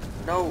on.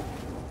 No.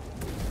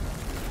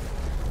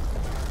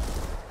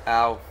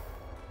 Ow.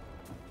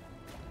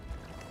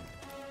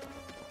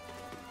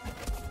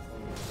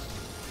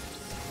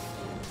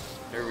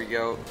 There we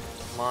go.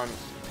 Come on.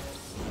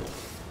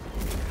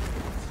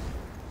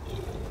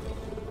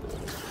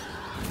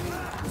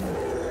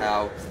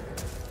 Ow.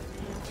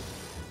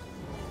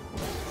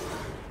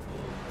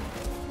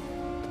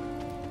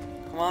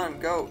 Come on,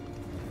 go.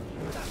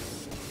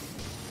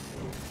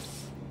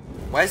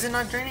 Why is it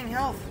not draining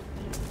health?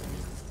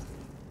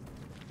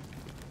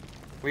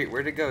 Wait,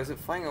 where'd it go? Is it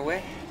flying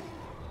away?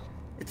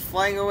 It's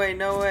flying away,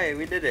 no way,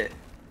 we did it.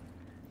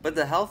 But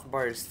the health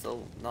bar is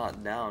still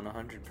not down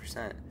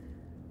 100%.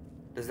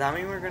 Does that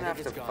mean we're gonna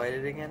have to fight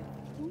it again?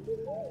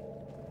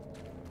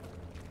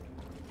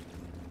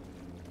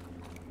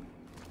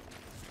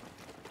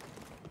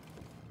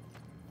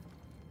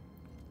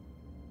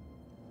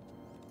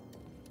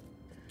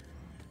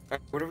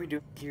 Alright, what are we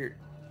doing here?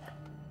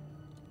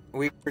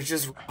 We were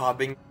just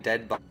robbing a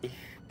dead body.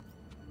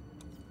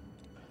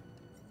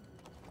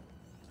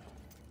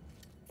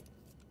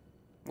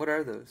 What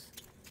are those?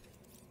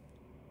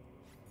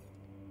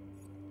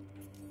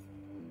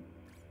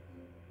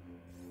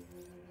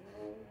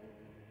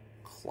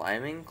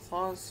 Climbing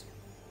claws?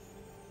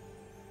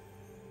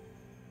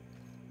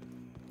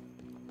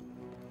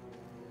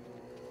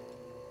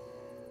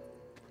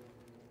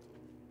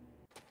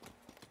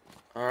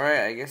 Alright,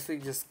 I guess we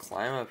just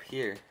climb up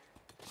here.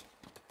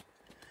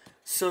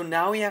 So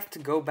now we have to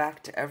go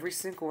back to every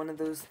single one of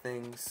those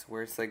things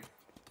where it's like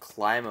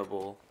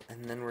climbable,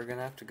 and then we're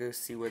gonna have to go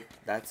see what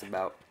that's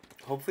about.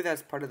 Hopefully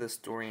that's part of the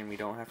story and we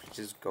don't have to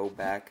just go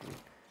back and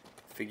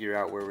figure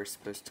out where we're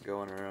supposed to go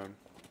on our own.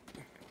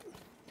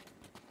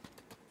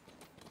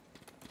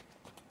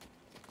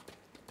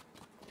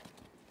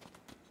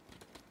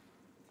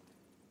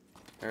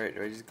 Alright,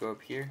 do I just go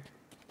up here?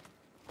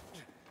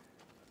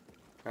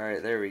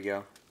 Alright, there we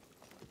go.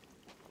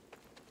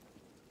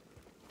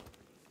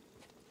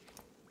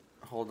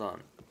 Hold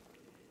on.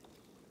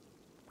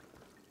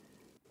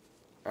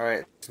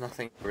 Alright, there's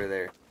nothing over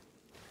there.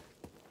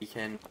 We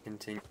can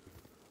continue.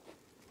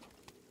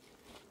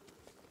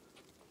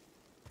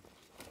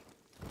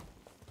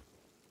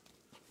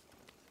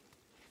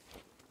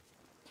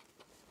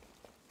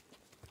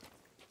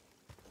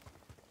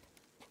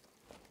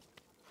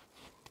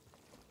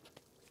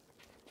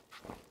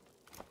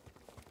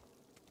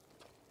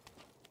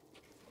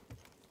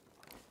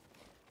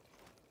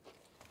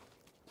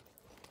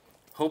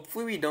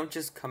 Hopefully we don't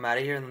just come out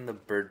of here and then the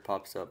bird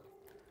pops up.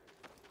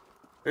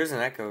 There's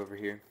an echo over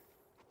here.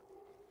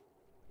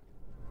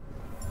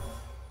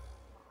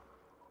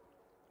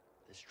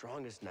 The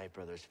strongest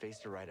nightbrothers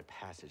faced a rite of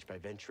passage by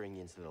venturing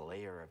into the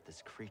lair of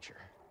this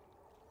creature.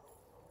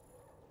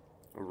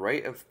 A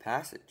rite of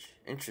passage.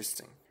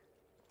 Interesting.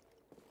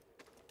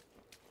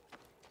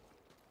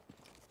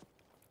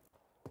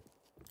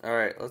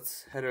 Alright,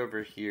 let's head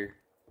over here.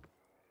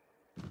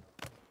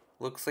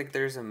 Looks like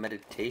there's a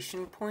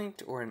meditation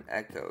point or an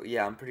echo.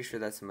 Yeah, I'm pretty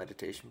sure that's a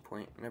meditation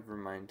point. Never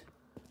mind.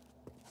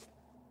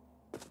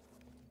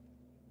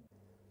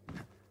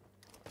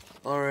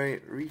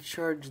 Alright,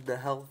 recharge the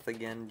health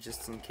again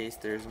just in case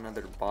there's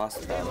another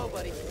boss battle.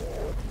 Buddy.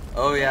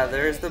 Oh yeah,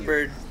 there's the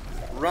bird.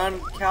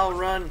 Run, Cal,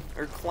 run.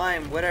 Or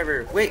climb,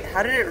 whatever. Wait,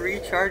 how did it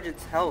recharge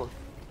its health?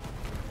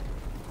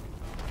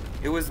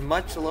 It was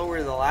much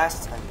lower the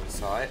last time we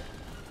saw it.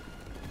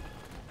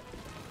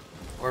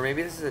 Or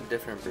maybe this is a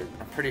different bird.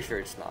 I'm pretty sure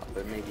it's not,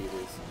 but maybe it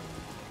is.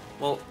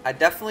 Well, I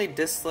definitely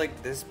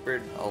dislike this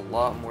bird a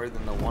lot more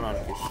than the one on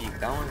Kashyyyk.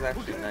 That one's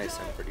actually nice,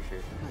 I'm pretty sure.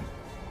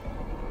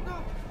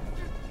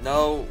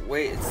 No,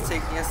 wait, it's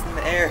taking us in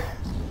the air.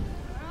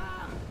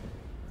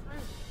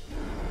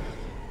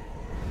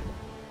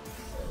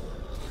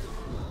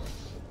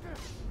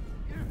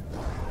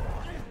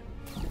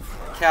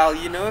 Cal,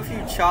 you know if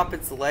you chop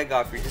its leg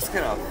off, you're just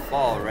gonna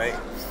fall, right?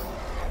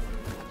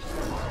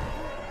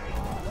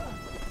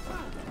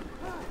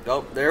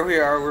 Oh, there we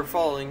are, we're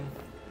falling.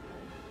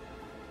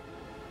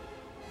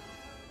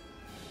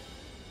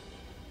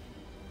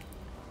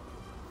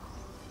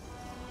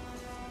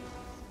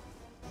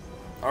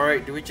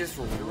 Alright, do we just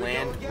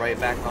land right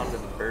back onto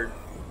the bird?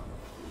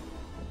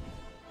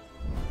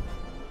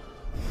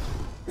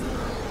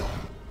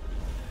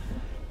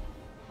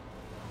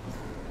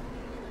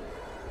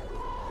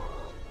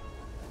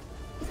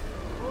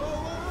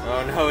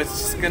 Oh no, it's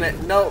just gonna...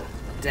 No!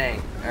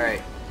 Dang.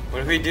 Alright,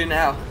 what do we do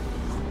now?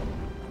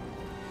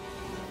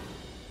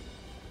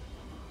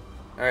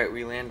 Alright,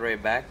 we land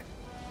right back.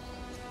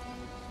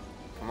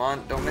 Come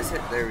on, don't miss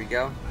it. There we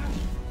go.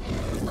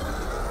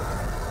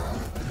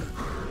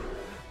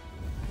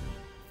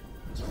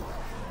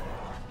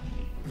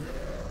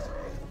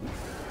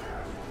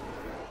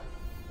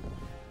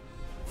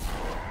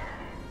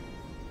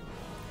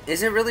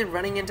 Is it really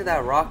running into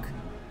that rock?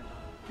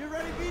 Get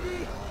ready,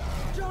 BD!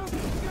 Jump!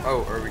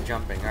 Oh, or we're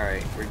jumping.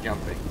 Alright, we're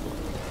jumping.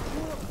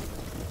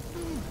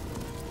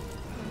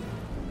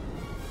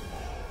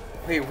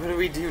 Wait, what do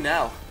we do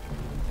now?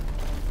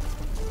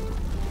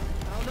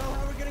 I don't know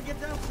how we're gonna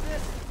get down to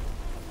this.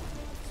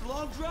 It's a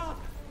long drop.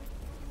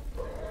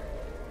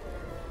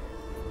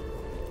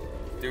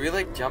 Do we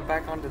like jump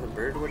back onto the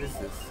bird? What is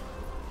this?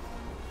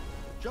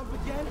 Jump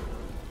again?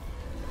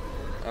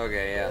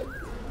 Okay, yeah.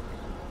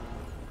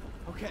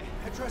 Okay,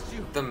 I trust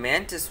you. The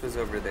mantis was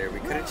over there. We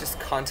could have just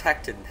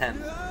contacted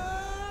them.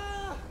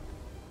 Ah!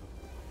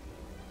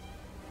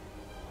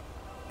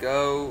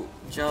 Go,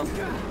 jump.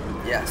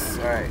 Yes,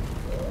 alright.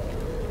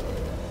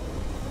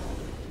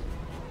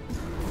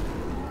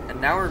 And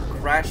now we're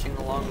crashing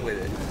along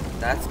with it.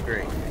 That's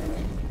great.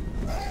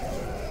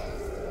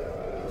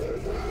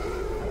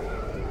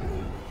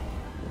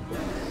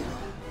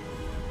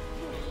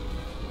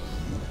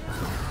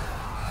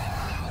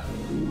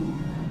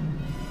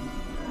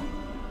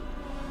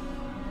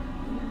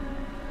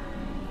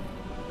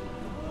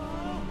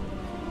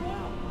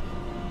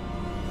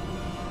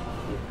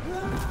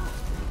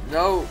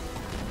 No!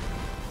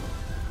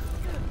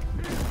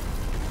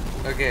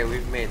 Okay,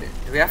 we've made it.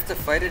 Do we have to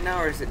fight it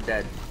now or is it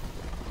dead?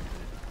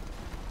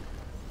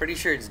 Pretty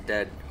sure it's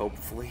dead,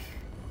 hopefully.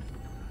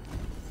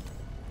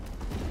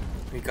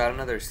 We got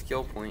another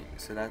skill point,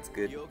 so that's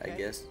good, You okay? I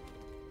guess.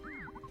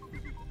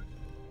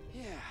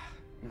 Yeah,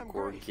 I'm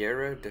great.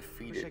 Gorgara Wish I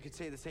defeated. could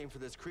say the same for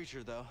this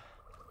creature, though.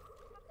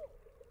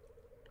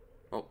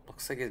 Oh,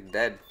 looks like it's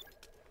dead.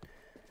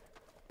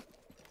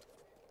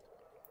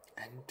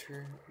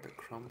 Enter the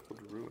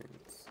crumbled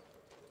ruins.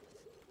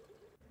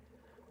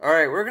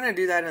 Alright, we're gonna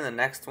do that in the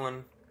next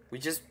one. We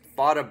just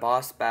fought a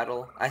boss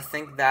battle. I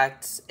think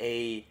that's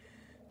a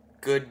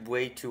good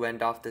way to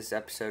end off this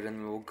episode,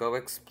 and we'll go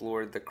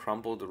explore the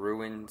crumbled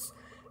ruins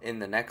in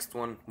the next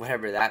one,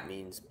 whatever that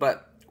means.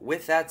 But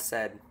with that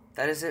said,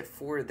 that is it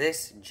for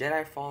this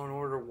Jedi Fallen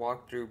Order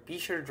walkthrough. Be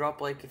sure to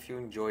drop a like if you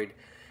enjoyed,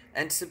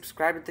 and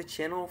subscribe to the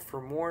channel for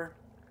more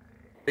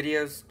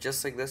videos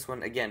just like this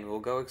one. Again, we'll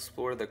go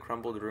explore the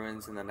crumbled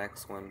ruins in the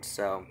next one.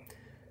 So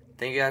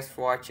thank you guys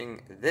for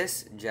watching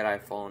this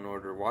Jedi Fallen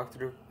Order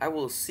walkthrough. I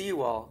will see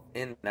you all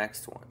in the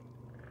next one.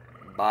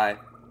 Bye.